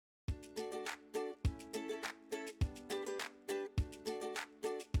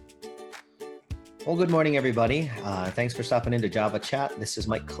Well, good morning, everybody. Thanks for stopping into Java Chat. This is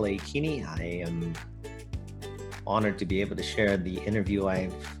Mike Clay Keeney. I am honored to be able to share the interview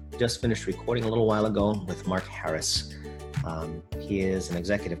I've just finished recording a little while ago with Mark Harris. He is an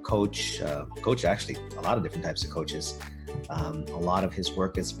executive coach, actually a lot of different types of coaches. A lot of his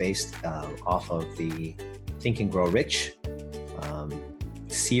work is based off of the Think and Grow Rich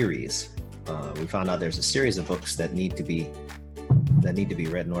series. We found out there's a series of books that need to be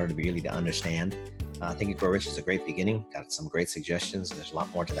read in order to really to understand. Think and Grow Rich is a great beginning. Got some great suggestions. There's a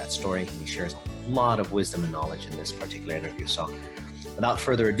lot more to that story. He shares a lot of wisdom and knowledge in this particular interview. So without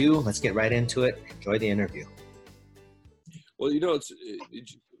further ado, let's get right into it. Enjoy the interview. Well, it's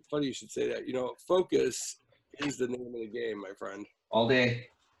funny you should say that. Focus is the name of the game, my friend. All day.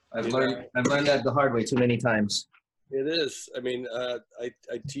 I've learned that the hard way too many times. It is. I mean, I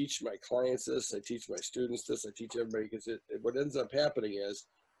teach my clients this. I teach my students this. I teach everybody because what ends up happening is,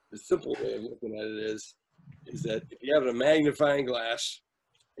 the simple way of looking at it is that if you have a magnifying glass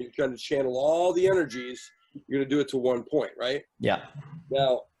and you're trying to channel all the energies, you're going to do it to one point, right? Yeah.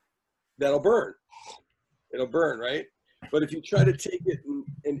 Now, that'll burn. It'll burn, right? But if you try to take it,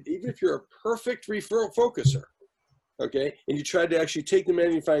 and even if you're a perfect focuser, okay, and you try to actually take the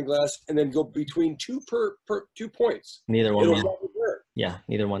magnifying glass and then go between two points, Neither one. it'll never burn. Yeah,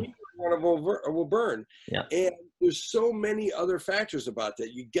 neither one. Neither one of them will burn. Yeah. And there's so many other factors about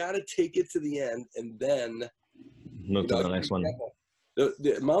that. You got to take it to the end and then move to the next one.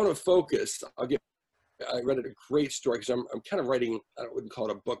 The amount of focus, I read a great story because I'm kind of writing, I wouldn't call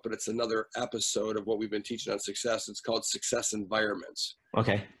it a book, but it's another episode of what we've been teaching on success. It's called Success Environments.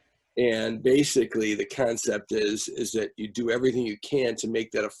 Okay. And basically the concept is that you do everything you can to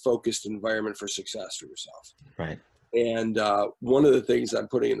make that a focused environment for success for yourself. Right. And one of the things I'm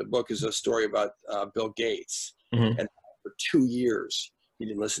putting in the book is a story about Bill Gates. Mm-hmm. And for 2 years, he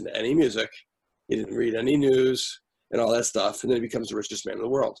didn't listen to any music. He didn't read any news and all that stuff. And then he becomes the richest man in the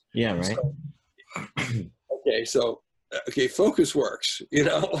world. Yeah, right. So, focus works,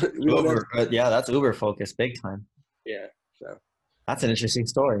 Yeah, that's uber focus, big time. Yeah. So that's an interesting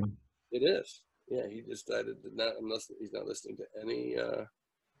story. It is. Yeah, he decided that he's not listening to any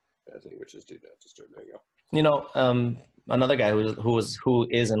I think we just do that. Just there you go. Another guy who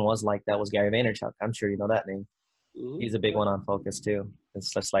is and was like that was Gary Vaynerchuk. I'm sure you know that name. Mm-hmm. He's a big one on focus too.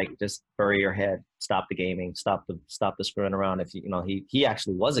 It's just like, just bury your head, stop the gaming, stop the screwing around. If he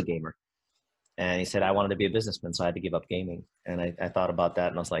actually was a gamer, and he said, I wanted to be a businessman, so I had to give up gaming. And I thought about that,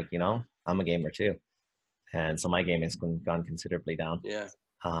 and I was like, I'm a gamer too, and so my gaming's gone considerably down. Yeah.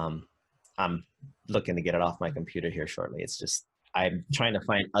 I'm looking to get it off my computer here shortly. It's just, I'm trying to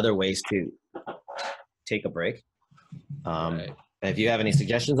find other ways to take a break. Right. And if you have any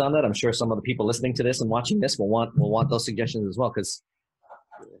suggestions on that, I'm sure some of the people listening to this and watching this will want those suggestions as well. Because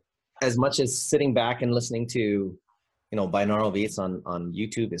as much as sitting back and listening to, binaural beats on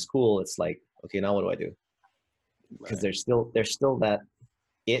YouTube is cool, it's like, okay, now what do I do? Because there's still that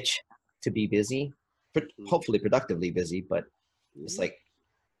itch to be busy, hopefully productively busy, but it's like,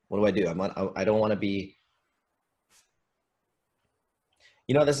 what do I do? I don't want to be,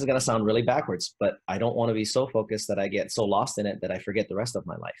 this is going to sound really backwards, but I don't want to be so focused that I get so lost in it that I forget the rest of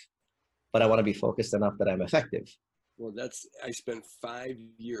my life. But I want to be focused enough that I'm effective. Well, I spent 5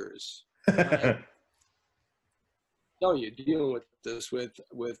 years dealing with this with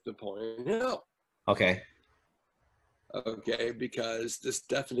Napoleon Hill. Okay. Okay, because this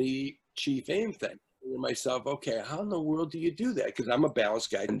definitely chief aim thing. Myself, okay, how in the world do you do that? Because I'm a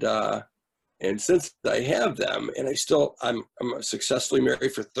balanced guy, and since I have them, and I'm successfully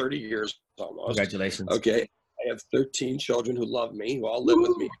married for 30 years almost. Congratulations. Okay, I have 13 children who love me, who all live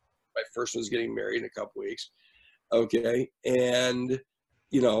with me. My first one's getting married in a couple weeks. Okay, and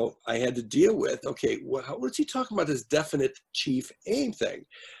I had to deal with, okay, what's he talking about, this definite chief aim thing?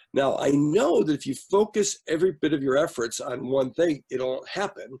 Now, I know that if you focus every bit of your efforts on one thing, it'll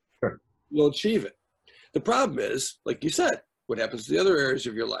happen. Sure. You'll achieve it. The problem is, like you said, what happens to the other areas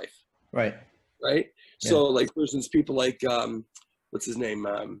of your life? Right. Right? Yeah. So, like, for instance, people like, what's his name?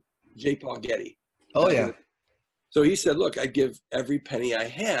 J. Paul Getty. Oh, yeah. So he said, look, I'd give every penny I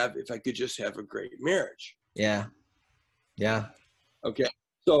have if I could just have a great marriage. Yeah. Yeah. Okay.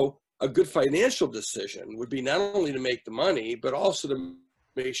 So a good financial decision would be not only to make the money, but also to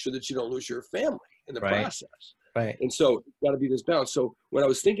make sure that you don't lose your family in the process. Right. And so it's got to be this balance. So when I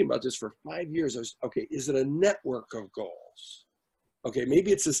was thinking about this for 5 years, I was, okay, is it a network of goals? Okay,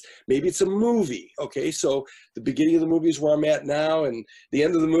 maybe it's a movie. Okay, so the beginning of the movie is where I'm at now, and the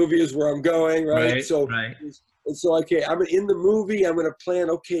end of the movie is where I'm going, right? And so, okay, I'm in the movie. I'm going to plan,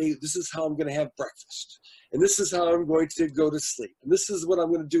 okay, this is how I'm going to have breakfast. And this is how I'm going to go to sleep. And this is what I'm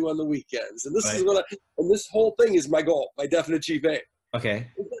going to do on the weekends. And this is and this whole thing is my goal, my definite chief aim. Okay.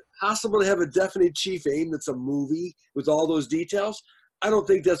 Is it possible to have a definite chief aim that's a movie with all those details? I don't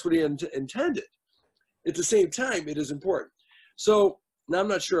think that's what he intended. At the same time, it is important. So now I'm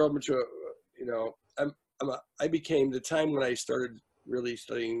not sure how much, I became, the time when I started really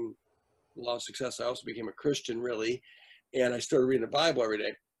studying law of success, I also became a Christian, really, and I started reading the Bible every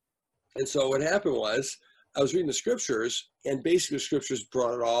day. And so what happened was I was reading the scriptures, and basically the scriptures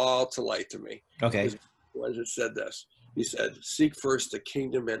brought it all to light to me. Okay. When it said this, he said, seek first the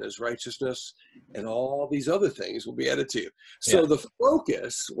kingdom and his righteousness, and all these other things will be added to you. So the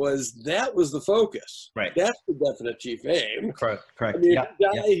focus that was the focus. Right. That's the definite chief aim. Correct. I mean, we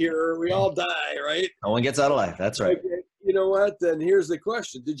die here, we all die, right? No one gets out alive. That's right. Okay. You know what? Then here's the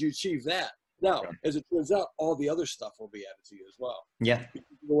question. Did you achieve that? Now, as it turns out, all the other stuff will be added to you as well. Yeah. You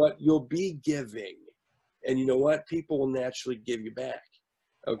know what? You'll be giving. And you know what? People will naturally give you back.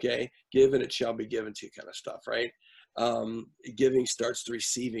 Okay? Give and it shall be given to you kind of stuff, right? Giving starts the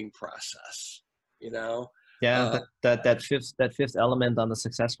receiving process, you know? Yeah, that fifth element on the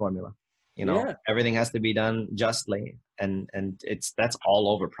success formula. Everything has to be done justly, and that's all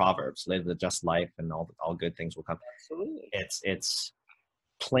over Proverbs. Live the just life, and all good things will come. Absolutely. It's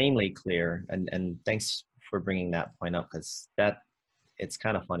plainly clear, and thanks for bringing that point up, because it's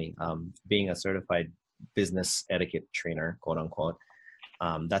kind of funny. Being a certified business etiquette trainer, quote unquote,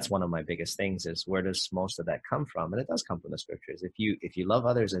 that's one of my biggest things is, where does most of that come from? And it does come from the scriptures. If you love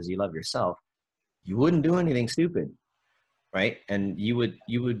others as you love yourself, you wouldn't do anything stupid, right? And you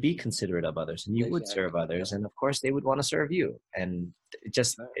would be considerate of others, and you would serve others, and of course they would want to serve you. And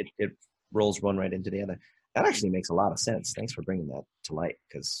it rolls one right into the other. That actually makes a lot of sense. Thanks for bringing that to light,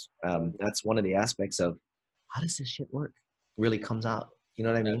 because that's one of the aspects of how does this shit work really comes out. You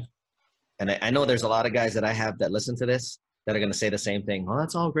know what I mean? And I know there's a lot of guys that I have that listen to this that are going to say the same thing. Oh,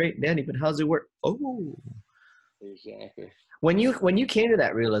 that's all great, Danny, but how's it work? Oh, exactly. When you came to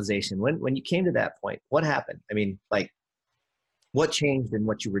that realization, when you came to that point, what happened? I mean, like, what changed in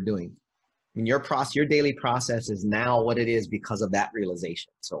what you were doing? I mean, your daily process is now what it is because of that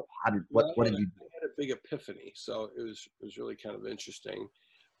realization. So what did you do? I had a big epiphany. So it was really kind of interesting.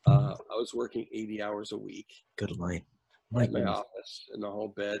 I was working 80 hours a week. Good line. At my office in the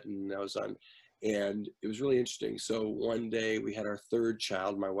whole bed, and and it was really interesting. So one day we had our third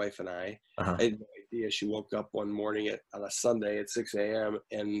child, my wife and I. Uh-huh. I had no idea. She woke up one morning on a Sunday at 6 a.m.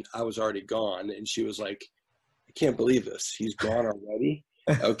 and I was already gone, and she was like, "I can't believe this. He's gone already."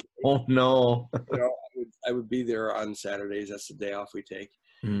 Okay. Oh no. I would be there on Saturdays. That's the day off we take.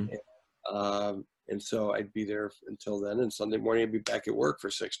 Mm-hmm. And so I'd be there until then, and Sunday morning I'd be back at work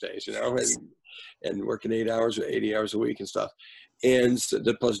for 6 days, and working 80 hours a week and stuff, and so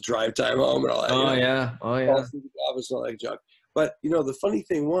plus drive time home and all that. Oh yeah. Office and all that junk. But the funny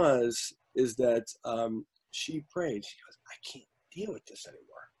thing is that she prayed. She goes, "I can't deal with this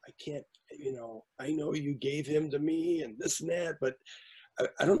anymore. I can't. I know you gave him to me and this and that, but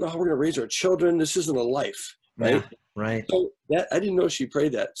I don't know how we're going to raise our children. This isn't a life, right?" Yeah, right. So I didn't know she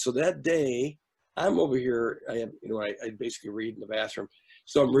prayed that. So that day, I'm over here. I basically read in the bathroom.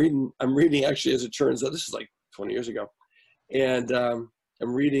 So I'm reading actually, as it turns out, this is like 20 years ago. And I'm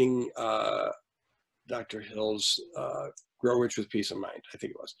reading Dr. Hill's Grow Rich with Peace of Mind, I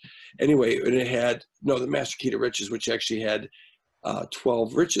think it was. Anyway, and it had, the Master Key to Riches, which actually had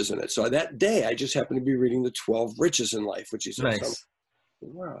 12 riches in it. So that day, I just happened to be reading the 12 riches in life, which he said. Nice. So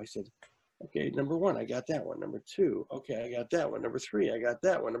wow, I said, okay, number 1, I got that one. Number 2, okay, I got that one. Number 3, I got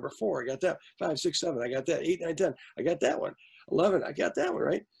that one. Number 4, I got that. 5, 6, 7, I got that. 8, 9, 10, I got that one. 11, I got that one,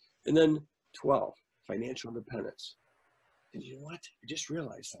 right? And then 12, financial independence. And you know what? I just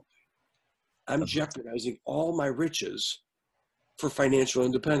realized something. I'm jeopardizing all my riches for financial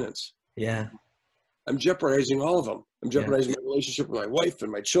independence. Yeah. I'm jeopardizing all of them. I'm jeopardizing my relationship with my wife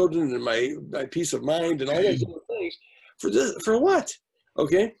and my children and my peace of mind and all those other things. For what?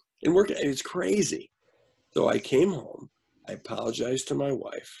 Okay? And it's crazy. So I came home. I apologized to my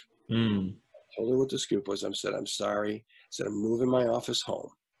wife. Mm. I told her what the scoop was. I said, "I'm sorry." I said, "I'm moving my office home."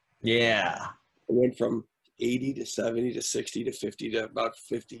 Yeah. I went from 80 to 70 to 60 to 50 to about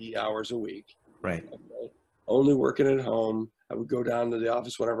 50 hours a week. Right. Okay? Only working at home. I would go down to the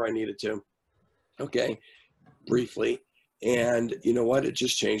office whenever I needed to. Okay. Briefly. And you know what? It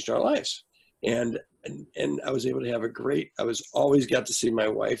just changed our lives. And I was able to have always got to see my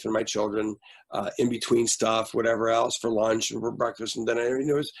wife and my children in between stuff, whatever else, for lunch and for breakfast. And then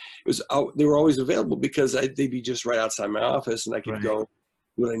it was out, they were always available because they'd be just right outside my office, and I could go,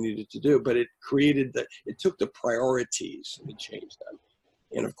 what I needed to do. But it took the priorities and it changed them.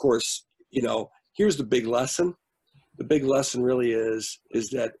 And of course, here's the big lesson. The big lesson really is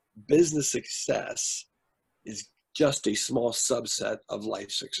that business success is just a small subset of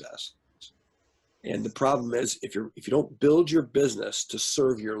life success. And the problem is if you don't build your business to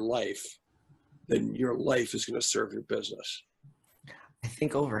serve your life, then your life is going to serve your business. I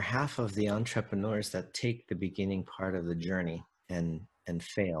think over half of the entrepreneurs that take the beginning part of the journey and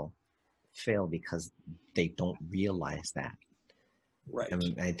fail because they don't realize that. Right. I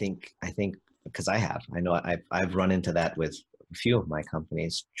mean, I think because I know I've run into that with a few of my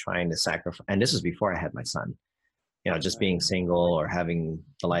companies trying to sacrifice, and this is before I had my son, just being single or having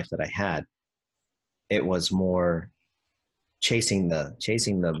the life that I had. It was more chasing the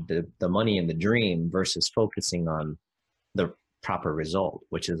money and the dream versus focusing on the proper result,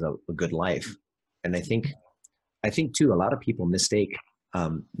 which is a good life. And I think too, a lot of people mistake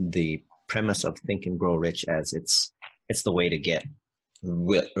the premise of Think and Grow Rich as it's the way to get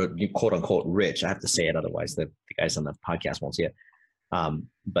quote unquote rich. I have to say it, otherwise the guys on the podcast won't see it.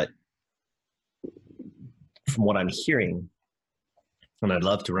 But from what I'm hearing, and I'd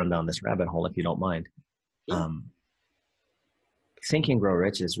love to run down this rabbit hole if you don't mind. Think and Grow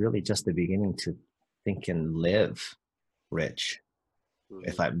Rich is really just the beginning to think and live rich.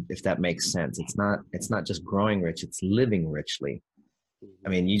 If that makes sense. It's not just growing rich, it's living richly. I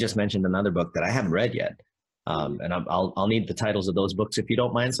mean, you just mentioned another book that I haven't read yet. And I'll need the titles of those books if you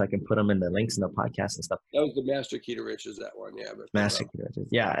don't mind, so I can put them in the links in the podcast and stuff. That was the Master Key to Riches, that one, yeah. Master Key to Riches.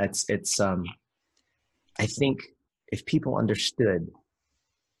 Yeah, it's I think if people understood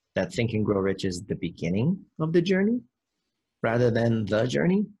that Think and Grow Rich is the beginning of the journey rather than the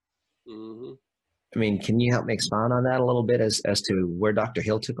journey. Mm-hmm. I mean, can you help me expound on that a little bit as to where Dr.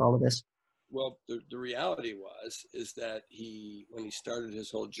 Hill took all of this? Well, the reality is that when he started his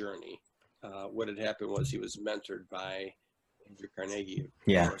whole journey, what had happened was he was mentored by Andrew Carnegie.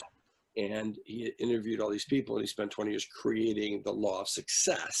 Yeah. And he interviewed all these people, and he spent 20 years creating the law of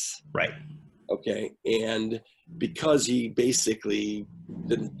success. Right. Okay. And because he basically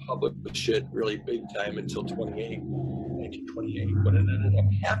didn't publish it really big time until 1928, what ended up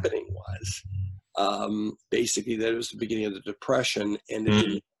happening was basically that it was the beginning of the Depression, and it didn't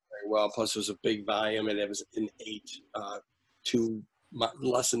do very well. Plus, it was a big volume, and it was in 2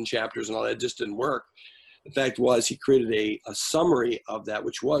 lesson chapters, and all that just didn't work. The fact was, he created a summary of that,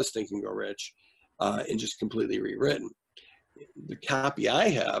 which was Think and Grow Rich, and just completely rewritten. The copy I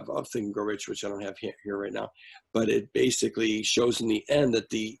have of Think and Grow Rich, which I don't have here right now, but it basically shows in the end that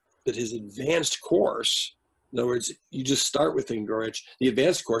his advanced course, in other words, you just start with Think and Grow Rich. The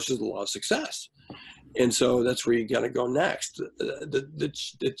advanced course is the law of success. And so that's where you got to go next.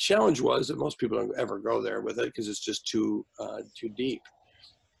 The challenge was that most people don't ever go there with it because it's just too deep.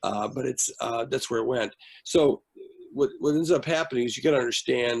 But that's where it went. So what ends up happening is you got to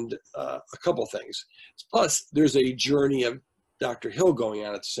understand a couple things. Plus, there's a journey of Dr. Hill going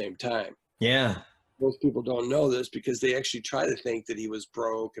on at the same time. Yeah. Most people don't know this because they actually try to think that he was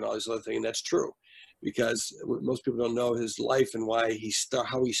broke and all this other thing, and that's true. Because most people don't know his life and why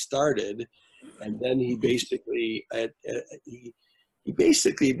how he started, and then he basically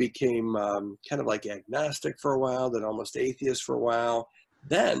became kind of like agnostic for a while, then almost atheist for a while.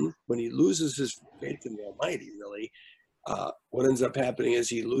 Then, when he loses his faith in the Almighty, really, what ends up happening is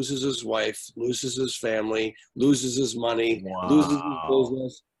he loses his wife, loses his family, loses his money, loses his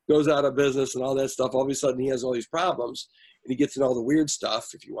business, goes out of business, and all that stuff. All of a sudden, he has all these problems, and he gets in all the weird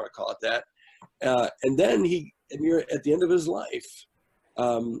stuff, if you want to call it that. And then you're at the end of his life,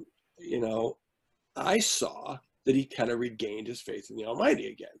 I saw that he kind of regained his faith in the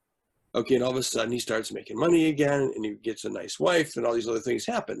Almighty again. Okay, and all of a sudden he starts making money again, and he gets a nice wife, and all these other things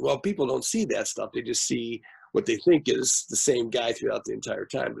happen. Well, people don't see that stuff. They just see what they think is the same guy throughout the entire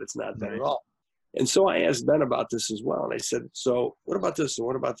time, but it's not that at all. And so I asked Ben about this as well, and I said, so what about this and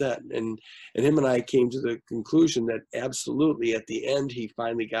what about that? And him and I came to the conclusion that absolutely at the end he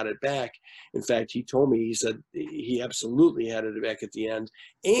finally got it back. In fact, he told me, he said he absolutely had it back at the end,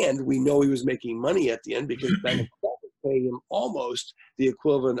 and we know he was making money at the end because Ben was paying him almost the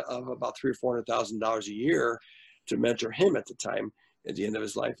equivalent of about $300,000 or $400,000 a year to mentor him at the time. At the end of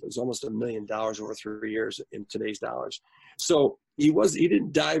his life, it was almost $1 million over 3 years in today's dollars. So he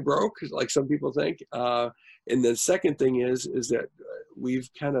didn't die broke like some people think. And the second thing is that we've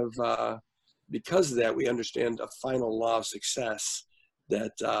kind of, because of that, we understand a final law of success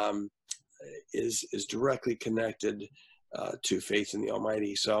that is directly connected to faith in the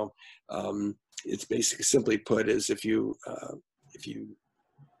Almighty. So it's basically, simply put, is if you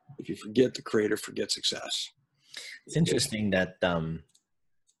forget the Creator, forget success. It's interesting that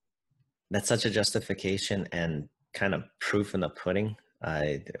that's such a justification and kind of proof in the pudding,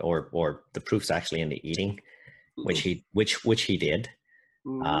 or the proof's actually in the eating, which Mhm. he did.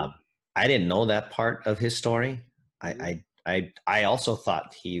 Mhm. Um, I didn't know that part of his story. Mhm. I also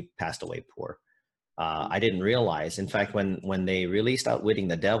thought he passed away poor. Mhm. I didn't realize. In fact, when they released Outwitting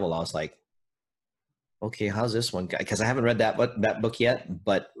the Devil, I was like, okay, how's this one? Because I haven't read that book yet,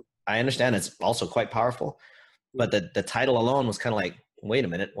 but I understand it's also quite powerful. But the title alone was kind of like, wait a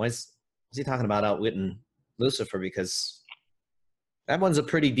minute, what's he talking about outwitting Lucifer? Because that one's a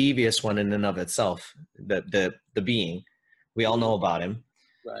pretty devious one in and of itself. The being, we all Mhm. know about him.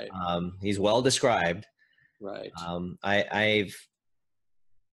 Right. He's well described. Right.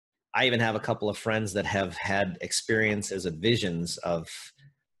 I even have a couple of friends that have had experiences of visions of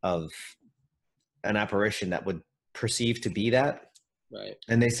an apparition that would perceive to be that, Right.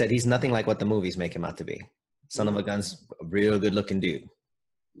 and they said he's nothing like what the movies make him out to be. Son of a Mhm. gun's a real good looking dude,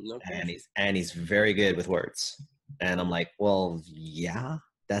 Okay. and he's very good with words. And I'm like, well, yeah,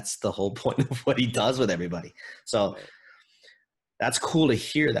 that's the whole point of what he does with everybody. So Right. that's cool to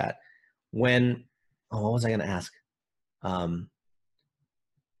hear that. When, oh, what was I going to ask? Um,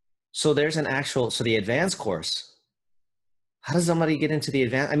 so there's an actual, so the advanced course. How does somebody get into the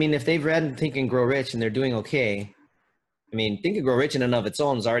advanced? I mean, if they've read Think and Grow Rich and they're doing okay, I mean, Think and Grow Rich in and of its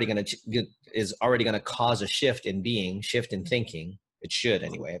own is already going to cause a shift in being, shift in thinking. It should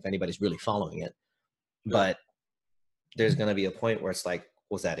anyway, if anybody's really following it. Sure. But there's going to be a point where it's like,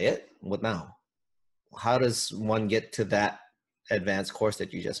 was that it? What now? How does one get to that advanced course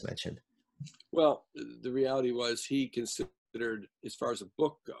that you just mentioned? Well, the reality was he considered, as far as a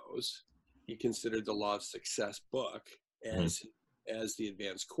book goes, he considered the Law of Success book Mhm. as the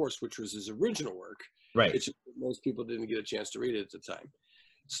advanced course, which was his original work. Right. It's just that most people didn't get a chance to read it at the time.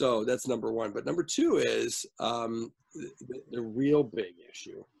 So that's number one. But number two is the real big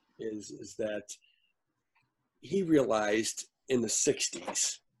issue is that he realized in the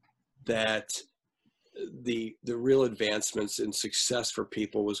 60s that the real advancements in success for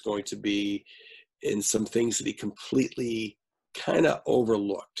people was going to be in some things that he completely kind of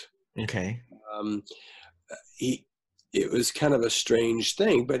overlooked. Okay. Um, he it was kind of a strange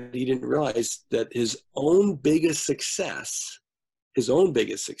thing, but he didn't realize that his own biggest success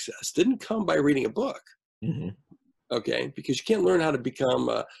didn't come by reading a book. Hmm. Okay, because you can't learn how to become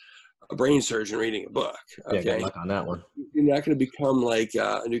a brain surgeon reading a book. Yeah, good Okay, luck on that one. you're not going to become like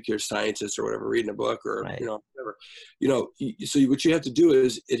a nuclear scientist or whatever reading a book, or Right. whatever. So what you have to do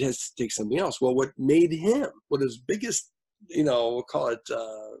is it has to take something else. Well, what his biggest, we'll call it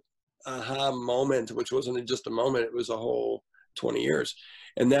aha moment, which wasn't just a moment, it was a whole 20 years,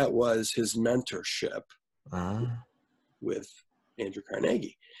 and that was his mentorship Uh, with Andrew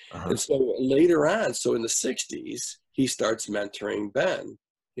Carnegie. uh-huh. And so later on, so in the 60s, he starts mentoring Ben,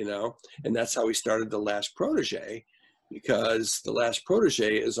 and that's how he started The Last Protege, because The Last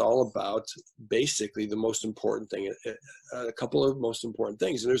Protege is all about basically the most important thing, a couple of most important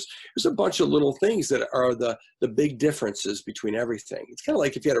things. And there's a bunch of little things that are the big differences between everything. It's kind of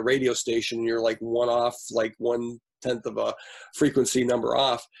like if you had a radio station and you're like one off, like 1/10 of a frequency number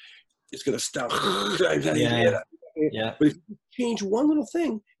off, it's going to stop. Yeah. Yeah. But if you change one little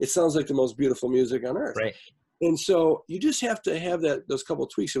thing, it sounds like the most beautiful music on earth. Right. And so you just have to have those couple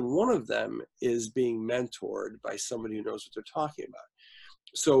of tweaks. And one of them is being mentored by somebody who knows what they're talking about.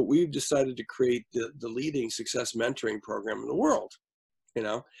 So we've decided to create the leading success mentoring program in the world,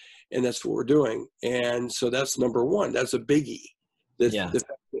 and that's what we're doing. And so that's number one. That's a biggie. Yeah.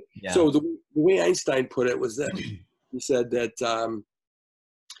 Yeah. So the way Einstein put it was that he said that,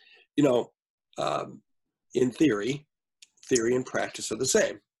 you know, um, in theory and practice are the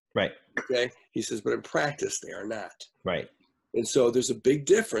same. Right. Okay. He says, but in practice, they are not. Right. And so there's a big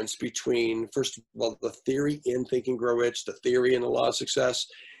difference between, first of all, the theory in Think and Grow Rich, the theory in the Law of Success,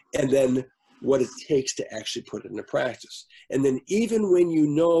 and then what it takes to actually put it into practice. And then even when you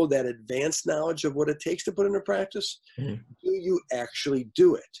know that advanced knowledge of what it takes to put into practice, Mhm. do you actually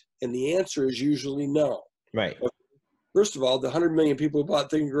do it? And the answer is usually no. Right. First of all, the 100 million people who bought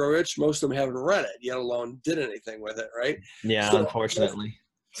Think and Grow Rich, most of them haven't read it, yet alone did anything with it, right? Yeah. So Unfortunately.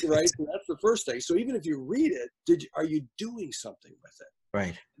 right? So that's the first thing. So even if you read it, are you doing something with it?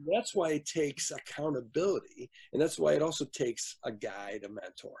 Right. That's why it takes accountability, and that's why it also takes a guide, a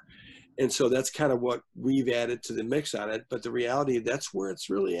mentor. And so that's kind of what we've added to the mix on it. But the reality, that's where it's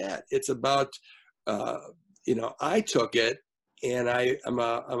really at. It's about, I took it, and I'm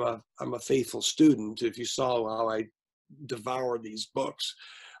a faithful student. If you saw how I devour these books,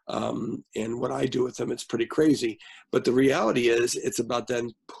 and what I do with them, it's pretty crazy. But the reality is, it's about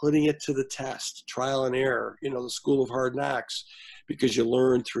then putting it to the test, trial and error, the school of hard knocks, because you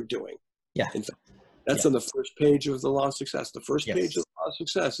learn through doing. Yeah. In fact, that's on the first page of the Law of Success. The first page of the Law of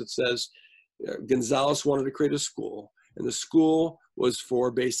Success, it says Gonzalez wanted to create a school, and the school was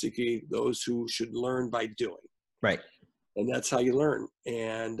for basically those who should learn by doing. Right. And that's how you learn.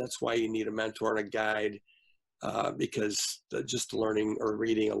 And that's why you need a mentor and a guide, because just learning or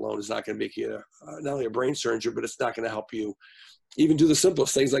reading alone is not going to make you not only a brain surgeon, but it's not going to help you even do the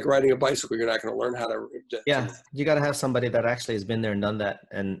simplest things like riding a bicycle. You're not going to learn how to. You got to have somebody that actually has been there and done that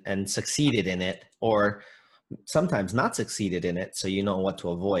and succeeded in it, or sometimes not succeeded in it, so you know what to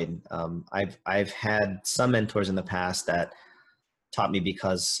avoid. I've had some mentors in the past that taught me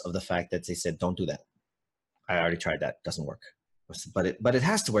because of the fact that they said, don't do that. I already tried that. Doesn't work. But it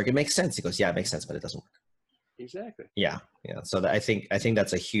has to work. It makes sense. He goes, yeah, it makes sense, but it doesn't work. Exactly. Yeah. So I think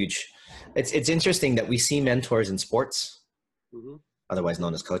that's a huge, it's interesting that we see mentors in sports, otherwise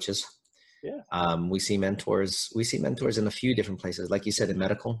known as coaches. Yeah. We see mentors in a few different places. Like you said, in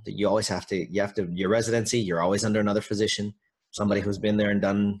medical, that you always have to, your residency, you're always under another physician, somebody who's been there and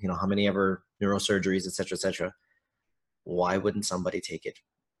done, how many ever neurosurgeries, et cetera, et cetera. Why wouldn't somebody take it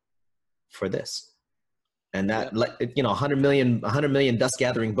for this? And that, 100 million dust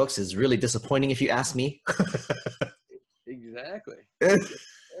gathering books is really disappointing if you ask me. Exactly. It's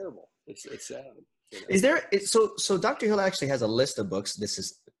terrible. It's sad. Is there, so Dr. Hill actually has a list of books. This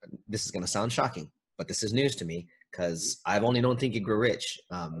is going to sound shocking, but this is news to me because I've only known Think and Grow Rich.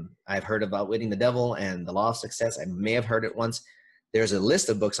 I've heard about Outwitting the Devil and The Law of Success. I may have heard it once. There's a list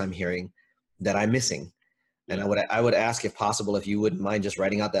of books I'm hearing that I'm missing. And I would ask, if possible, if you wouldn't mind just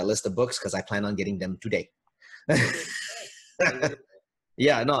writing out that list of books, because I plan on getting them today.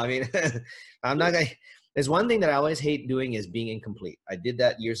 Yeah, no, I mean, I'm not going to. There's one thing that I always hate doing is being incomplete. I did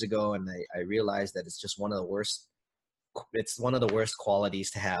that years ago, and I realized that it's just one of the worst. It's one of the worst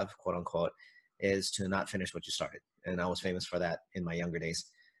qualities to have, quote unquote, is to not finish what you started. And I was famous for that in my younger days.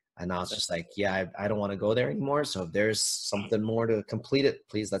 And now it's just like, yeah, I don't want to go there anymore. So if there's something more to complete it,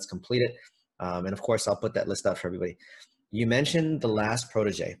 please, let's complete it. And of course, I'll put that list out for everybody. You mentioned The Last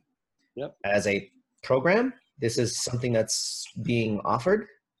Protege. Yep. As a program, this is something that's being offered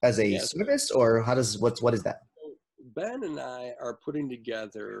as a service, or what is that? Ben and I are putting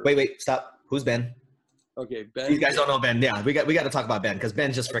together. Wait, stop. Who's Ben? Okay, Ben. These guys don't know Ben. Yeah, we got to talk about Ben because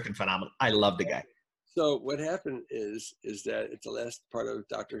Ben's just freaking phenomenal. I love the guy. So what happened is that at the last part of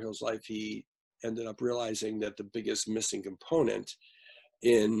Dr. Hill's life, he ended up realizing that the biggest missing component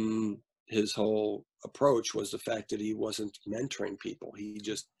in his whole approach was the fact that he wasn't mentoring people. He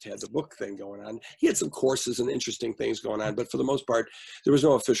just had the book thing going on. He had some courses and interesting things going on, but for the most part, there was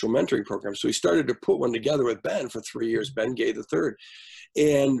no official mentoring program. So he started to put one together with Ben for 3 years, Ben Gay III.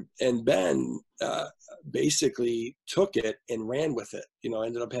 And Ben basically took it and ran with it.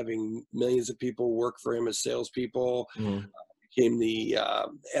 Ended up having millions of people work for him as salespeople, became the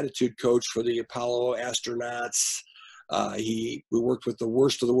attitude coach for the Apollo astronauts. We worked with the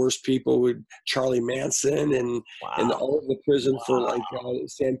worst of the worst people, with Charlie Manson and all of the prison for like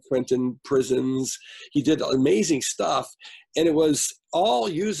San Quentin prisons. He did amazing stuff, and it was all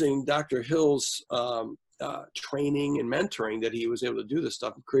using Dr. Hill's training and mentoring that he was able to do this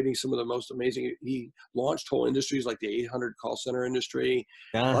stuff, creating some of the most amazing. He launched whole industries like the 800 call center industry.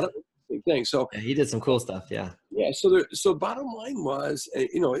 A lot of things. So he did some cool stuff. Yeah. So bottom line was,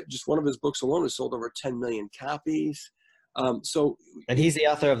 just one of his books alone has sold over 10 million copies. And he's the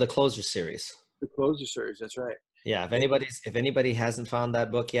author of the Closer series. The Closer series, that's right. Yeah, if anybody hasn't found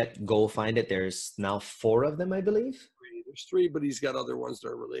that book yet, go find it. There's now 4 of them, I believe. There's 3, but he's got other ones that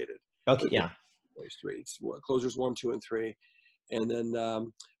are related. Okay, yeah. There's 3. It's Closers 1, 2, and 3, and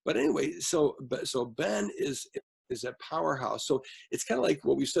then. But anyway, so Ben is a powerhouse. So it's kind of like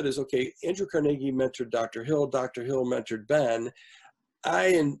what we said is, okay, Andrew Carnegie mentored Dr. Hill. Dr. Hill mentored Ben. I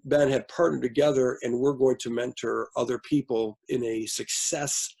and Ben have partnered together, and we're going to mentor other people in a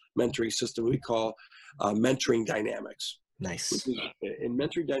success mentoring system we call Mentoring Dynamics. Nice. And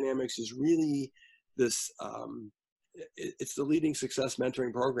Mentoring Dynamics is really this. It's the leading success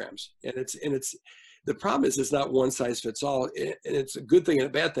mentoring programs, and it's the problem is it's not one size fits all, and it's a good thing and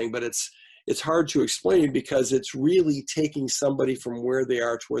a bad thing, but it's hard to explain because it's really taking somebody from where they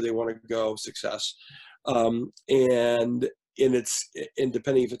are to where they want to go, success, and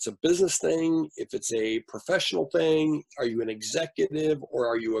depending if it's a business thing, if it's a professional thing, are you an executive or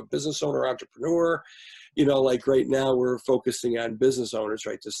are you a business owner, entrepreneur? Like right now we're focusing on business owners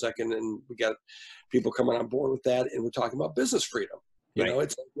right this second, and we got people coming on board with that, and we're talking about business freedom.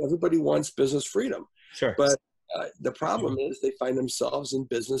 It's like everybody wants business freedom. Sure. But the problem is they find themselves in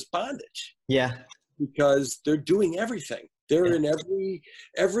business bondage. Yeah. Because they're doing everything. They're in every.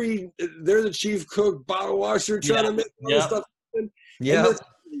 They're the chief cook, bottle washer, trying to make all this stuff. Yeah.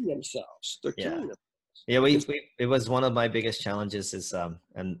 killing themselves. They're Yeah. killing them. Yeah, it was one of my biggest challenges is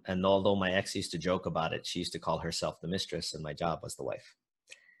and although my ex used to joke about it, she used to call herself the mistress and my job was the wife.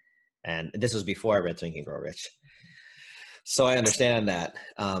 And this was before I read Think and Grow Rich. So I understand that.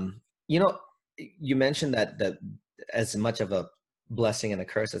 You know, you mentioned that as much of a blessing and a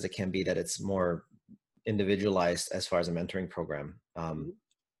curse as it can be, that it's more individualized as far as a mentoring program.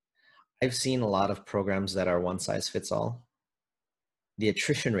 I've seen a lot of programs that are one size fits all. The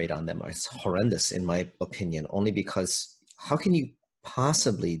attrition rate on them is horrendous, in my opinion, only because how can you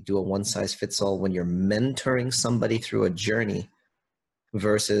possibly do a one size fits all when you're mentoring somebody through a journey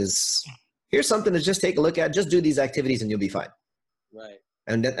versus here's something to just take a look at, just do these activities and you'll be fine. Right.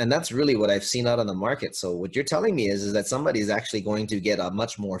 And that's really what I've seen out on the market. So what you're telling me is that somebody is actually going to get a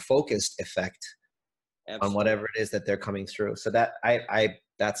much more focused effect on whatever it is that they're coming through. So that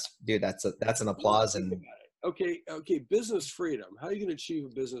that's an applause. And okay, business freedom. How are you going to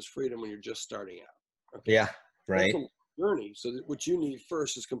achieve business freedom when you're just starting out? Okay. Yeah, right. That's a journey. So what you need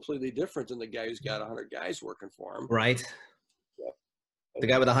first is completely different than the guy who's got 100 guys working for him. Right. The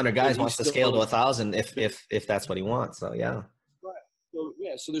guy with 100 guys wants to scale to 1,000 if that's what he wants. So yeah. Right. So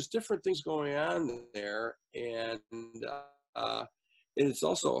yeah. So there's different things going on there, and it's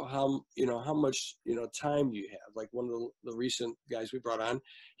also how much time do you have. Like one of the recent guys we brought on,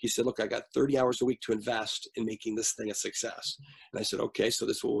 he said, "Look, I got 30 hours a week to invest in making this thing a success." And I said, "Okay, so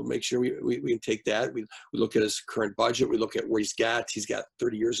this will make sure we can take that. We look at his current budget. We look at where he's got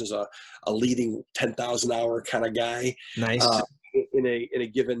 30 years as a leading 10,000 hour kind of guy. Nice. In a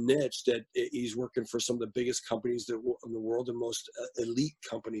given niche that he's working for some of the biggest companies in the world, the most elite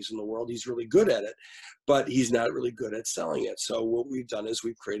companies in the world. He's really good at it, but he's not really good at selling it. So what we've done is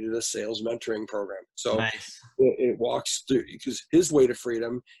we've created a sales mentoring program. So nice. it walks through, because his way to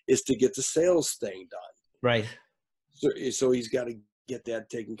freedom is to get the sales thing done. Right. So he's got to get that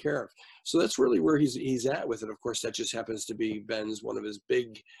taken care of. So that's really where he's at with it. Of course, that just happens to be Ben's one of his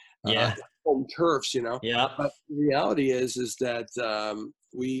big home turfs, Yeah. But the reality is that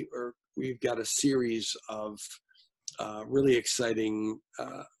we've got a series of really exciting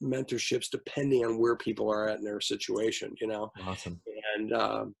mentorships depending on where people are at in their situation, Awesome.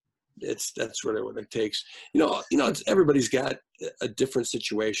 And that's really what it takes. Everybody's got a different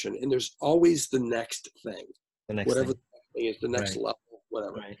situation, and there's always the next thing. The next whatever thing. the thing is, the next Right. level,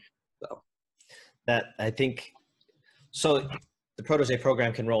 whatever. Right. So that I think so. The protege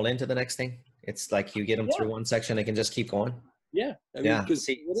program can roll into the next thing. It's like you get them through one section, they can just keep going. Yeah. Because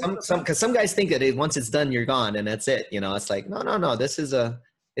some guys think that once it's done, you're gone and that's it. It's like, no. This is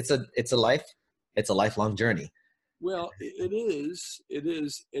it's a lifelong journey. Well, it is.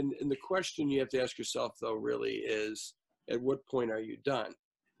 And the question you have to ask yourself though, really is, at what point are you done?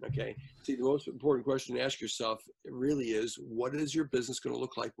 Okay. See, the most important question to ask yourself really is, what is your business going to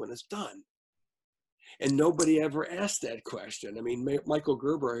look like when it's done? And nobody ever asked that question. I mean, Michael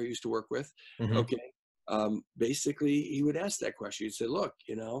Gerber, who I used to work with, basically he would ask that question. He'd say, look,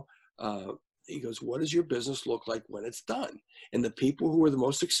 he goes, what does your business look like when it's done? And the people who are the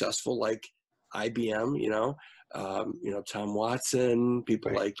most successful, like IBM, Tom Watson,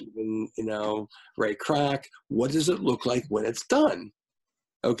 people like even, Ray Kroc, what does it look like when it's done?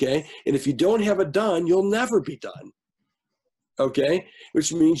 Okay. And if you don't have it done, you'll never be done. Okay.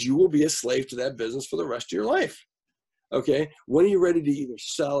 Which means you will be a slave to that business for the rest of your life. Okay. When are you ready to either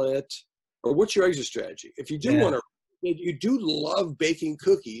sell it, or what's your exit strategy? If you do want to, you do love baking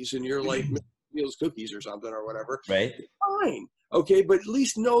cookies and you're like Meals Cookies or something or whatever. Right. Fine. Okay. But at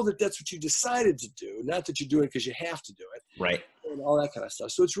least know that that's what you decided to do, not that you're doing it because you have to do it. Right. And all that kind of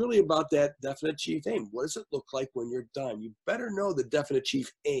stuff. So it's really about that definite chief aim. What does it look like when you're done? You better know the definite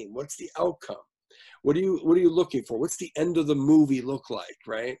chief aim. What's the outcome? What are you looking for? What's the end of the movie look like?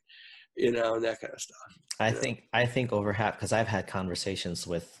 Right. And that kind of stuff. I think over half, because I've had conversations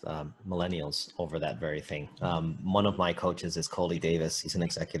with millennials over that very thing. One of my coaches is Coley Davis. He's an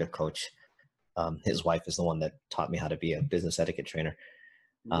executive coach. His wife is the one that taught me how to be a business etiquette trainer.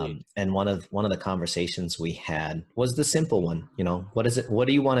 And one of the conversations we had was the simple one. What is it? What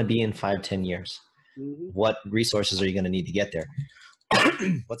do you want to be in 5-10 years? Mm-hmm. What resources are you going to need to get there?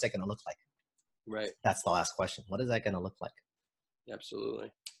 What's that going to look like? Right. That's the last question. What is that going to look like?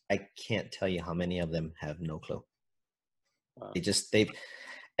 Absolutely. I can't tell you how many of them have no clue. Wow.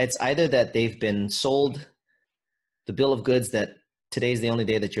 It's either that they've been sold the bill of goods that today's the only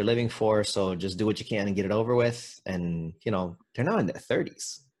day that you're living for, so just do what you can and get it over with. And, they're now in their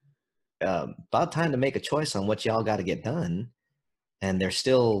 30s. About time to make a choice on what y'all got to get done. And they're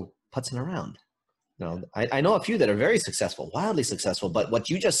still putzing around. I know a few that are very successful, wildly successful. But what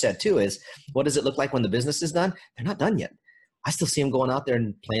you just said too is, what does it look like when the business is done? They're not done yet. I still see him going out there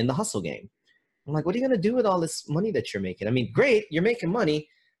and playing the hustle game. I'm like, what are you going to do with all this money that you're making? I mean, great, you're making money.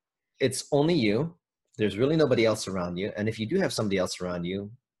 It's only you. There's really nobody else around you. And if you do have somebody else around you,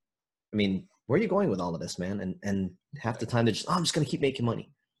 I mean, where are you going with all of this, man? And half the time they're just, oh, I'm just going to keep making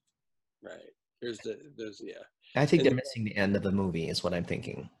money. Right. Yeah. I think they're missing the end of the movie is what I'm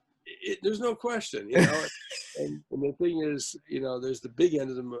thinking. There's no question, you know. and the thing is, you know, there's the big end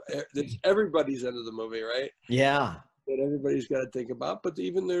of the movie. There's everybody's end of the movie, right? Yeah. That everybody's got to think about. But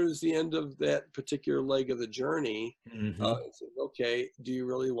even there's the end of that particular leg of the journey. Mm-hmm. Okay, do you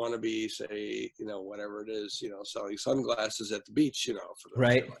really want to be, say, you know, whatever it is, you know, selling sunglasses at the beach, you know, for the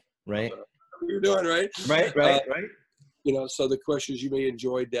right. Whatever you're doing, right? Right. You know, so the question is, you may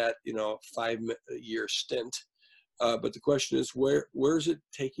enjoy that, you know, 5-year stint. But the question is, where is it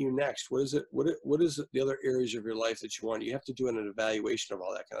taking you next? What is the other areas of your life that you want? You have to do an evaluation of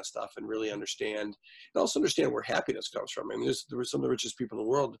all that kind of stuff and really understand, and also understand where happiness comes from. I mean, there were some of the richest people in the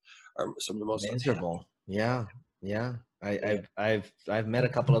world are some of the most miserable. Yeah. I've met a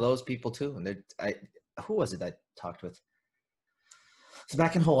couple of those people too, and who was it I talked with? It's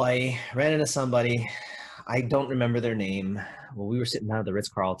back in Hawaii. Ran into somebody. I don't remember their name. Well, we were sitting down at the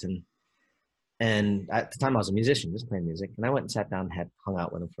Ritz-Carlton. And at the time I was a musician, just playing music. And I went and sat down and hung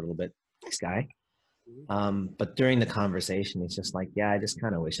out with him for a little bit. Nice guy. But during the conversation, he's just like, yeah, I just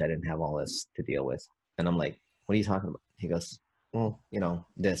kind of wish I didn't have all this to deal with. And I'm like, what are you talking about? He goes, well, you know,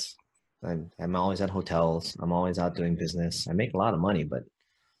 this. I'm always at hotels. I'm always out doing business. I make a lot of money, but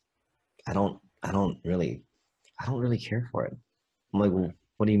I don't really care for it. I'm like, well,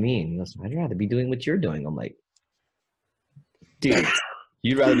 what do you mean? He goes, I'd rather be doing what you're doing. I'm like, dude,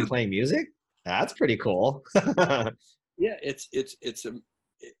 you'd rather be playing music? That's pretty cool. Yeah, that's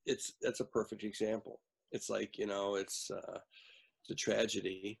a perfect example. It's like, you know, it's a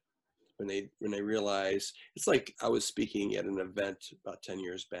tragedy when they realize. It's like I was speaking at an event about 10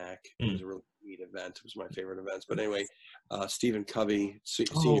 years back. It was a really neat event. It was my favorite events. But anyway, Stephen Covey,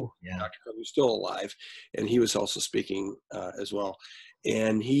 Dr. Covey, still alive, and he was also speaking as well.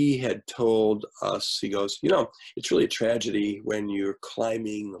 And he had told us, he goes, you know, it's really a tragedy when you're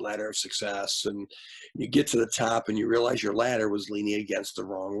climbing the ladder of success and you get to the top and you realize your ladder was leaning against the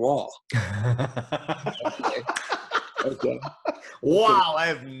wrong wall. Okay. Wow, I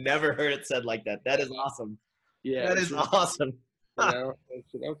have never heard it said like that. That is awesome. Yeah, that is awesome. You know, I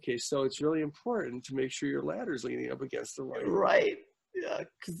said, okay, so it's really important to make sure your ladder's leaning up against the right. Right. Yeah,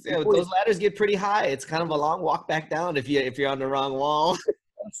 because those ladders get pretty high. It's kind of a long walk back down if you're on the wrong wall.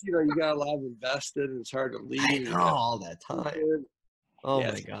 You know, you got a lot invested, and it's hard to leave. All that time. Oh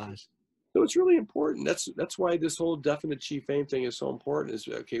my gosh. So it's really important. That's why this whole definite chief aim thing is so important. Is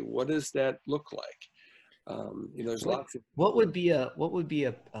okay, what does that look like? You know, there's lots of. What would be a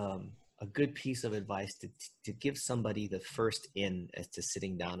good piece of advice to give somebody the first in as to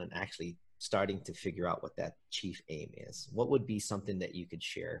sitting down and actually starting to figure out what that chief aim is? What would be something that you could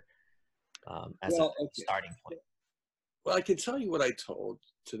share as a starting point? Well, I can tell you what I told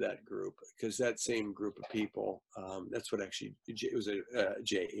to that group, because that same group of people, that's what actually, it was a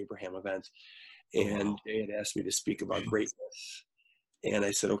Jay Abraham event, and they had asked me to speak about greatness. And I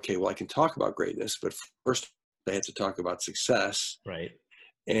said, okay, well, I can talk about greatness, but first I had to talk about success. Right.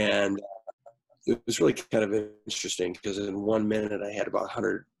 And it was really kind of interesting, because in 1 minute I had about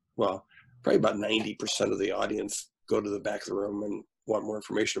 100, well, probably about 90% of the audience go to the back of the room and want more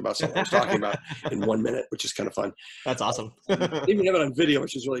information about something I was talking about in 1 minute, which is kind of fun. That's awesome. Even have it on video,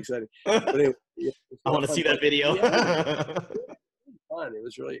 which is really exciting. But anyway, I want to see that video. Fun. It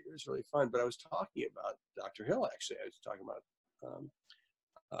was really fun. But I was talking about Dr. Hill, actually. I was talking about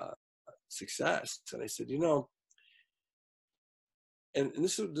success, and I said, you know, and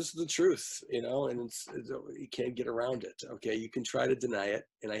this is the truth, you know, and it's you can't get around it. Okay, you can try to deny it.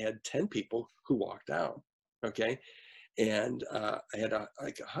 And I had 10 people who walked out. Okay. And I had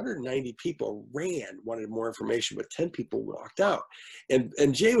like 190 people wanted more information, but 10 people walked out.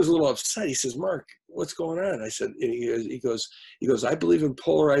 And Jay was a little upset. He says, Mark, what's going on? I said, he goes, I believe in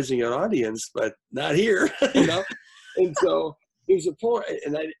polarizing an audience, but not here, you know? And so it was and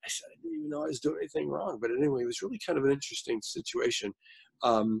I said, I didn't even know I was doing anything wrong. But anyway, it was really kind of an interesting situation.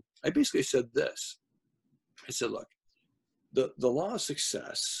 I basically said this. I said, look, the law of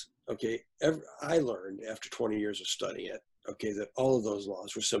success, okay, I learned after 20 years of studying it, okay, that all of those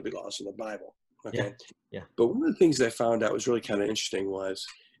laws were simply laws in the Bible. Okay. Yeah. But one of the things I found out was really kind of interesting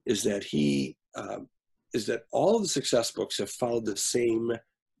is that all of the success books have followed the same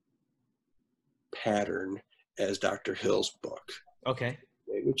pattern as Dr. Hill's book. Okay.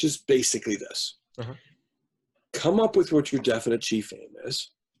 Which is basically this. Uh-huh. Come up with what your definite chief aim is,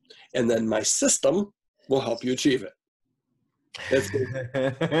 and then my system will help you achieve it. That's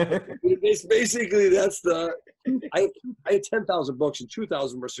basically that's the. I had 10,000 books and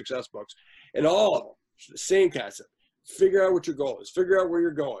 2,000 were success books, and all of them the same concept. Figure out what your goal is. Figure out where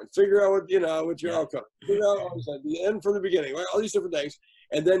you're going. Figure out what your outcome. Figure out the end from the beginning. Right? All these different things,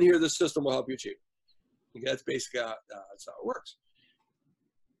 and then here the system will help you achieve. Okay, that's basically that's how it works.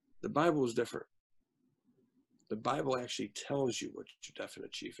 The Bible is different. The Bible actually tells you what your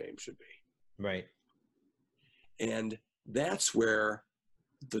definite chief aim should be. Right. And that's where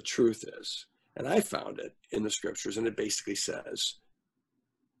the truth is. And I found it in the scriptures, and it basically says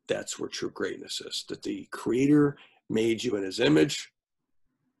that's where true greatness is, that the Creator made you in his image,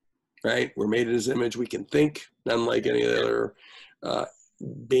 right? We're made in his image. We can think unlike any other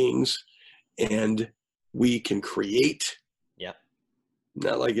beings, and we can create. Yep.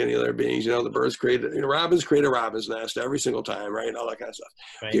 Not like any other beings. The birds create, robins create a robin's nest every single time, right? All that kind of stuff.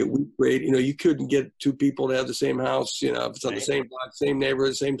 Right. Okay, we create, you couldn't get two people to have the same house, if it's on the same block, same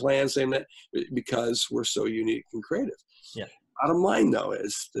neighborhood, same plan, same that, because we're so unique and creative. Yeah. Bottom line, though,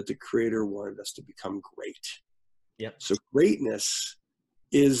 is that the Creator wanted us to become great. Yep. So greatness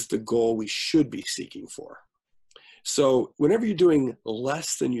is the goal we should be seeking for. So whenever you're doing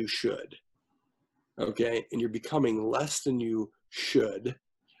less than you should, okay, and you're becoming less than you should,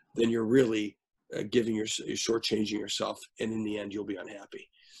 then you're really you're shortchanging yourself, and in the end, you'll be unhappy.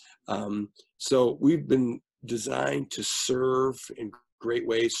 So we've been designed to serve in great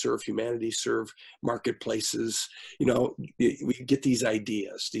ways, serve humanity, serve marketplaces. We get these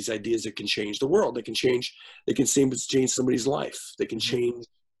ideas that can change the world. They can change somebody's life. They can change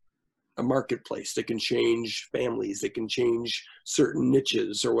a marketplace. They can change families. They can change certain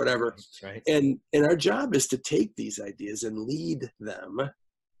niches or whatever. Right. And our job is to take these ideas and lead them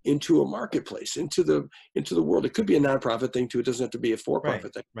into a marketplace, into the world. It could be a nonprofit thing too. It doesn't have to be a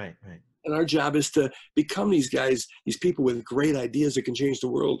for-profit thing. Right. And our job is to become these guys, these people with great ideas that can change the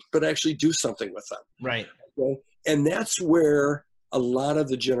world, but actually do something with them. Right. Okay? And that's where a lot of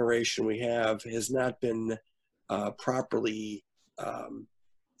the generation we have has not been properly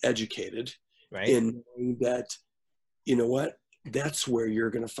educated, Right. in knowing that, that's where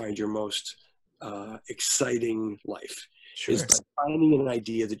you're going to find your most exciting life. Sure. Is by finding an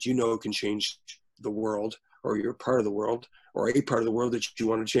idea that can change the world, or you're part of the world, or a part of the world that you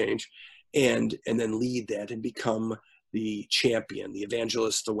want to change, and then lead that and become the champion, the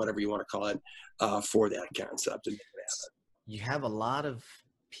evangelist, or whatever you want to call it, for that concept and make it happen. You have a lot of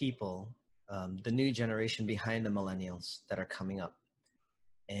people, the new generation behind the millennials that are coming up.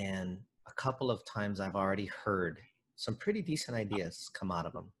 And a couple of times I've already heard some pretty decent ideas come out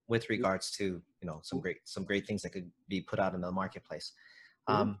of them with regards to, some great things that could be put out in the marketplace.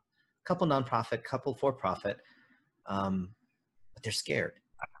 Couple nonprofit, couple for profit, but they're scared.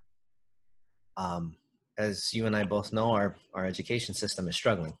 As you and I both know, our education system is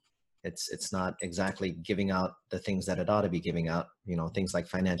struggling. It's not exactly giving out the things that it ought to be giving out, things like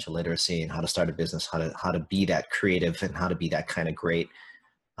financial literacy and how to start a business, how to be that creative and how to be that kind of great.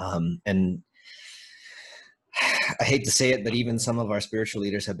 And I hate to say it, but even some of our spiritual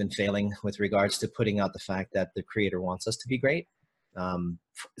leaders have been failing with regards to putting out the fact that the Creator wants us to be great.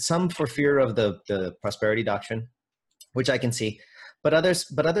 Some for fear of the prosperity doctrine, which I can see, but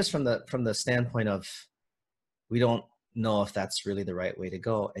others from the standpoint of, we don't know if that's really the right way to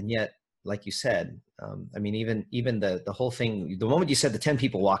go. And yet, like you said, even the whole thing, the moment you said the 10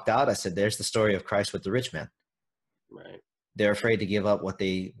 people walked out, I said, there's the story of Christ with the rich man. Right. They're afraid to give up what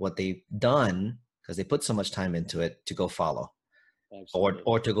they've done because they put so much time into it to go follow. Absolutely.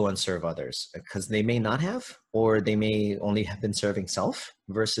 Or to go and serve others, because they may not have, or they may only have been serving self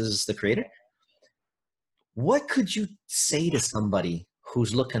versus the Creator. What could you say to somebody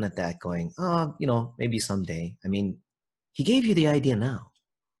who's looking at that going, maybe someday? He gave you the idea now.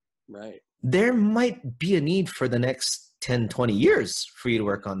 Right. There might be a need for the next 10, 20 years for you to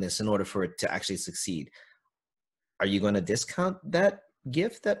work on this in order for it to actually succeed. Are you going to discount that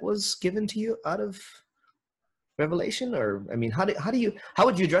gift that was given to you out of revelation? Or how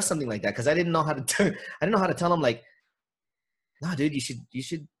would you address something like that? Because I didn't know how to tell them, like, no, dude, you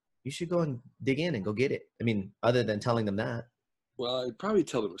should go and dig in and go get it. Other than telling them that. Well, I'd probably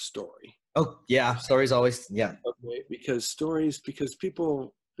tell them a story. Oh yeah, stories always, yeah. Okay, because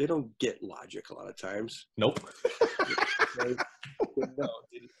people, they don't get logic a lot of times. Nope. No,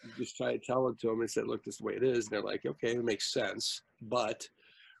 you just try to tell it to them and say, look, this is the way it is. And they're like, okay, it makes sense. But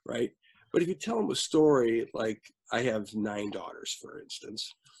if you tell them a story, like, I have 9 daughters, for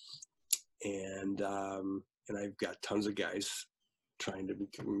instance, and I've got tons of guys trying to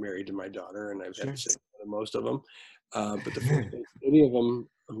become married to my daughter, and I've had to say no to most of them. But the first thing, any of them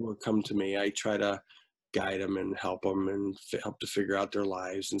who will come to me, I try to guide them and help them and help to figure out their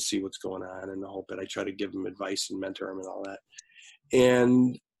lives and see what's going on, and the hope that I try to give them advice and mentor them and all that.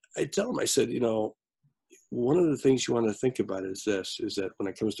 And I tell them, I said, one of the things you want to think about is that when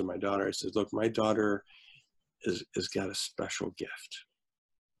it comes to my daughter, I said, look, my daughter has got a special gift.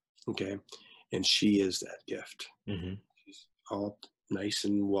 Okay. And she is that gift. Mm-hmm. She's all nice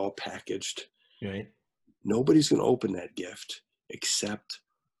and well packaged. Right. Nobody's going to open that gift except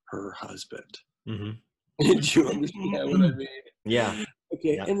her husband. Mm-hmm. Do you understand what I mean? Yeah.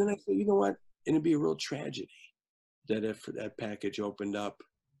 Okay. Yeah. And then I said, you know what? And it'd be a real tragedy that if that package opened up,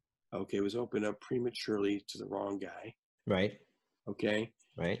 it was opened up prematurely to the wrong guy. Right. Okay.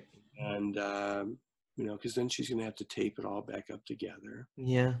 Right. And, because then she's going to have to tape it all back up together.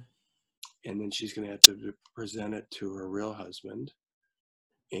 Yeah. And then she's going to have to present it to her real husband.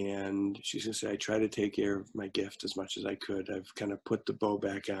 And she's going to say, I try to take care of my gift as much as I could. I've kind of put the bow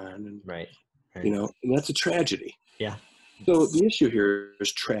back on. And, Right. and that's a tragedy. Yeah. So the issue here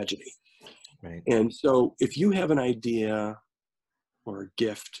is tragedy. Right. And so if you have an idea or a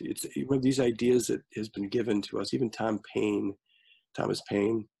gift, it's one of these ideas that has been given to us. Even Thomas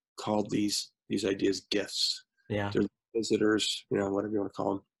Paine called these ideas gifts. Yeah. They're visitors, whatever you want to call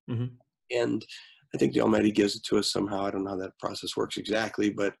them. Mm-hmm. And I think the Almighty gives it to us somehow. I don't know how that process works exactly,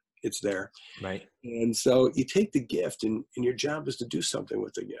 but it's there. Right. And so you take the gift, and your job is to do something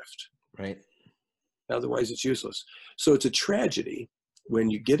with the gift. Right. Otherwise, it's useless. So it's a tragedy when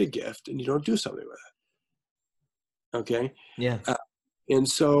you get a gift and you don't do something with it. Okay? Yeah. And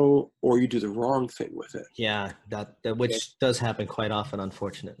so, or you do the wrong thing with it. Yeah. That which does happen quite often,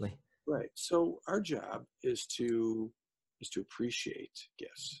 unfortunately. Right. So our job is to appreciate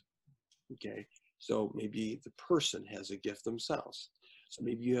gifts. Okay. So maybe the person has a gift themselves. So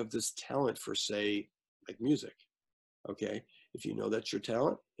maybe you have this talent for, say, like music. Okay. If you know that's your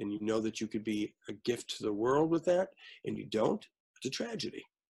talent and you know that you could be a gift to the world with that, and you don't, it's a tragedy.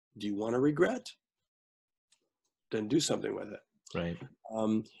 Do you want to regret? Then do something with it. Right.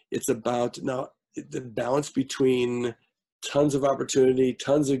 It's about now the balance between tons of opportunity,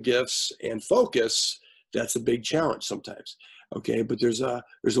 tons of gifts, and focus. That's a big challenge sometimes. Okay, but there's a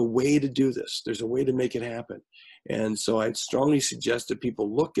way to do this. There's a way to make it happen. And so I'd strongly suggest that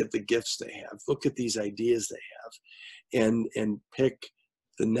people look at the gifts they have, look at these ideas they have, and pick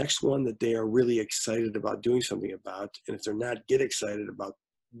the next one that they are really excited about doing something about. And if they're not, get excited about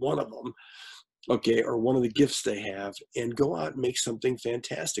one of them, okay, or one of the gifts they have, and go out and make something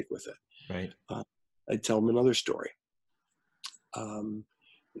fantastic with it. Right. I'd tell them another story.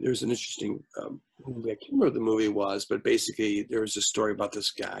 There's an interesting movie. I can't remember what the movie was, but basically there was a story about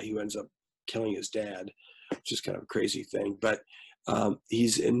this guy who ends up killing his dad, which is kind of a crazy thing. But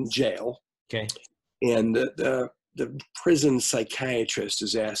he's in jail. Okay. And the prison psychiatrist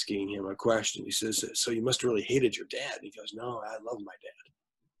is asking him a question. He says, so you must have really hated your dad. And he goes, no, I love my dad.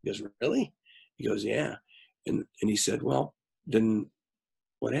 He goes, really? He goes, yeah. And he said, well, then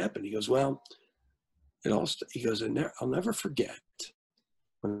what happened? He goes, well, he goes, I'll never forget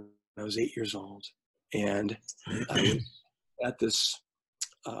when I was 8 years old, and I was at this,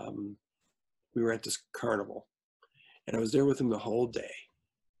 we were at this carnival, and I was there with him the whole day,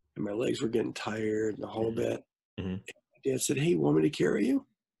 and my legs were getting tired and the whole bit. Mm-hmm. My dad said, hey, you want me to carry you?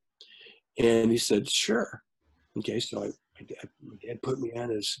 And he said, sure. Okay, so my dad put me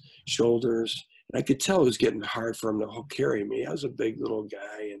on his shoulders, and I could tell it was getting hard for him to carry me. I was a big little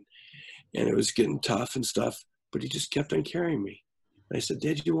guy, and it was getting tough and stuff, but he just kept on carrying me. And I said,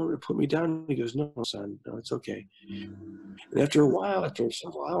 Dad, do you want me to put me down? He goes, no, son, no, it's okay. And after a while, after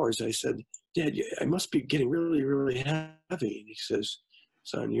several hours, I said, Dad, I must be getting really, really heavy. And he says,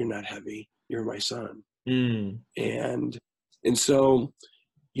 son, you're not heavy. You're my son. Mm. And so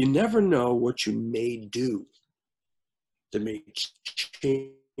you never know what you may do that may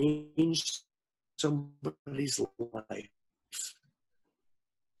change somebody's life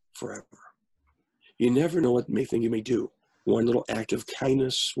forever. You never know what thing you may do. One little act of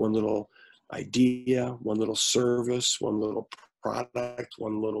kindness, one little idea, one little service, one little product,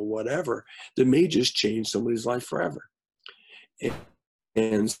 one little whatever that may just change somebody's life forever.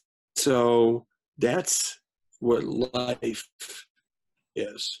 And so that's what life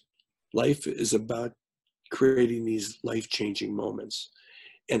is. Life is about creating these life-changing moments.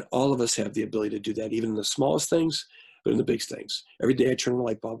 And all of us have the ability to do that, even in the smallest things, but in the big things. Every day I turn on a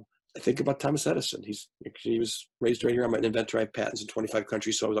light bulb, I think about Thomas Edison. He was raised right here. I'm an inventor. I have patents in 25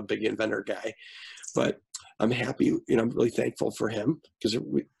 countries, so I was a big inventor guy. But I'm happy, I'm really thankful for him, because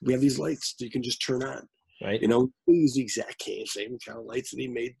we have these lights that you can just turn on. Right. We use the exact same kind of lights that he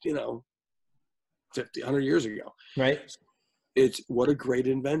made, 50, 100 years ago. Right. It's what a great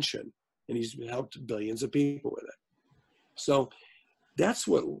invention. and he's helped billions of people with it. So that's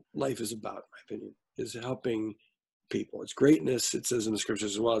what life is about, in my opinion, is helping people. It's greatness. It says in the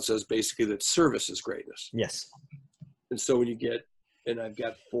scriptures as well, it says basically that service is greatness. Yes. And so when you get, and I've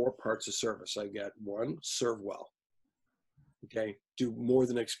got 4 parts of service. I've got 1, serve well. Okay, do more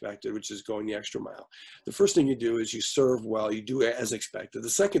than expected, which is going the extra mile. The first thing you do is you serve well, you do it as expected. The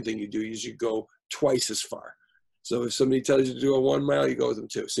second thing you do is you go twice as far. So if somebody tells you to do a 1 mile, you go with them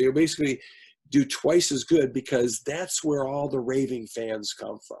 2. So you basically do twice as good, because that's where all the raving fans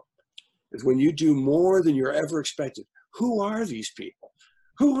come from. Is when you do more than you're ever expected. Who are these people?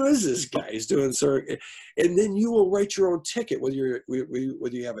 Who is this guy? He's doing so, and then you will write your own ticket. Whether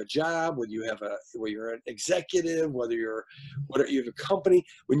you have a job, whether you're an executive, whether you have a company.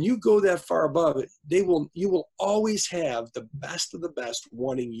 When you go that far above it, you will always have the best of the best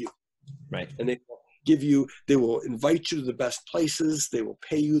wanting you. Right. And they will invite you to the best places. They will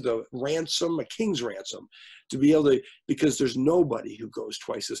pay you the ransom, a king's ransom, to be able to, because there's nobody who goes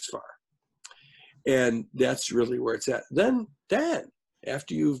twice as far. And that's really where it's at. Then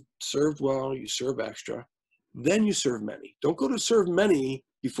after you've served well, you serve extra, then you serve many. Don't go to serve many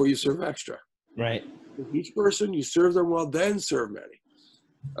before you serve extra. Right. With each person, you serve them well, then serve many.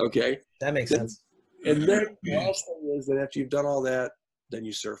 Okay? That makes sense. And then the last thing is that after you've done all that, then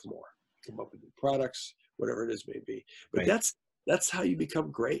you serve more. Come up with new products, whatever it is may be. But right. that's how you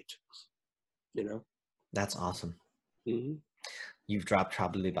become great. You know? That's awesome. Mm-hmm. You've dropped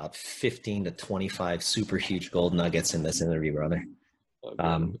probably about 15 to 25 super huge gold nuggets in this interview, brother.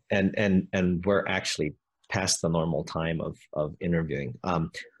 Okay. And we're actually past the normal time of interviewing.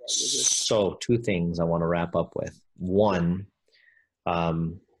 So 2 things I want to wrap up with. 1,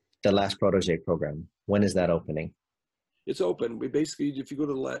 the Last Protege program. When is that opening? It's open. We basically, if you go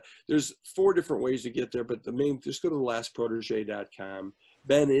to there's 4 different ways to get there, but just go to thelastprotege.com.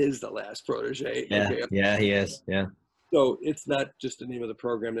 Ben is the Last Protege. Yeah, okay? Yeah, he is. Yeah. So it's not just the name of the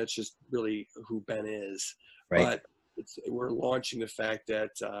program. That's just really who Ben is. Right. But we're launching the fact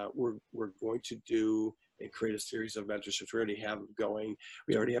that we're going to do and create a series of mentorships. We already have them going.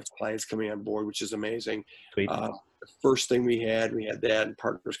 We already have clients coming on board, which is amazing. The first thing we had that, and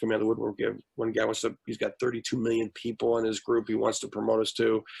partners coming out of the woodwork. One guy he's got 32 million people in his group he wants to promote us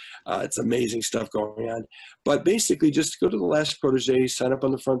to. It's amazing stuff going on. But basically, just go to the Last Protege, sign up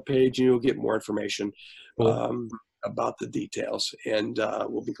on the front page, and you'll get more information. Cool. About the details, and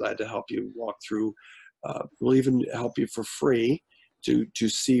we'll be glad to help you walk through. We'll even help you for free to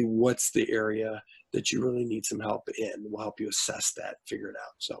see what's the area that you really need some help in. We'll help you assess that, figure it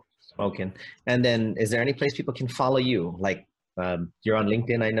out. So, spoken. And then, is there any place people can follow you? Like you're on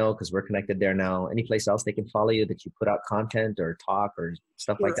LinkedIn, I know, because we're connected there now. Any place else they can follow you that you put out content or talk or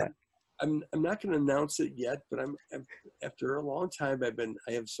stuff like that? I'm not going to announce it yet, but after a long time,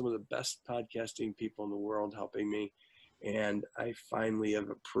 I have some of the best podcasting people in the world helping me, and I finally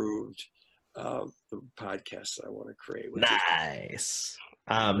have approved the podcast that I want to create. Nice.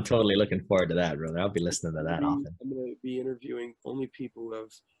 I'm totally looking forward to that, brother. I'll be listening to that often. I'm going to be interviewing only people who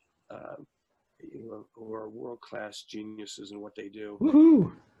have, who are world-class geniuses in what they do.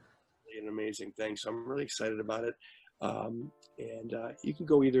 Woohoo! An amazing thing. So I'm really excited about it. And you can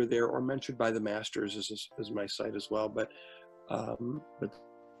go either there or Mentored by the Masters is my site as well. But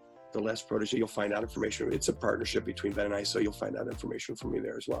the Last Protege, you'll find out information. It's a partnership between Ben and I, so you'll find out information from me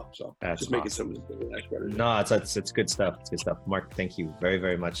there as well. So that's just awesome. Make it simple. No, it's good stuff. It's good stuff. Mark, thank you very,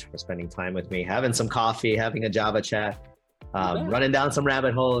 very much for spending time with me, having some coffee, having a Java chat, running down some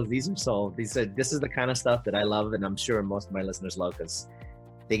rabbit holes. This is the kind of stuff that I love, and I'm sure most of my listeners love, because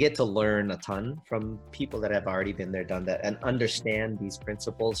they get to learn a ton from people that have already been there, done that, and understand these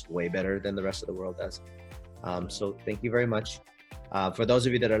principles way better than the rest of the world does. So thank you very much. For those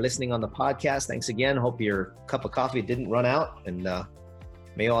of you that are listening on the podcast, thanks again. Hope your cup of coffee didn't run out, and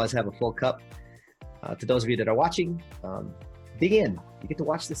may you always have a full cup. To those of you that are watching, dig in. You get to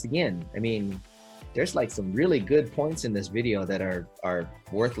watch this again. I mean, there's like some really good points in this video that are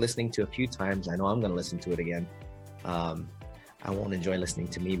worth listening to a few times. I know I'm going to listen to it again. I won't enjoy listening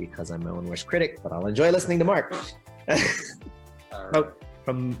to me because I'm my own worst critic, but I'll enjoy listening to Mark. Right.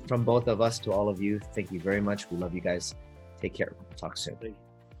 From both of us to all of you, thank you very much. We love you guys. Take care. We'll talk soon.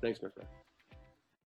 Thanks, my friend.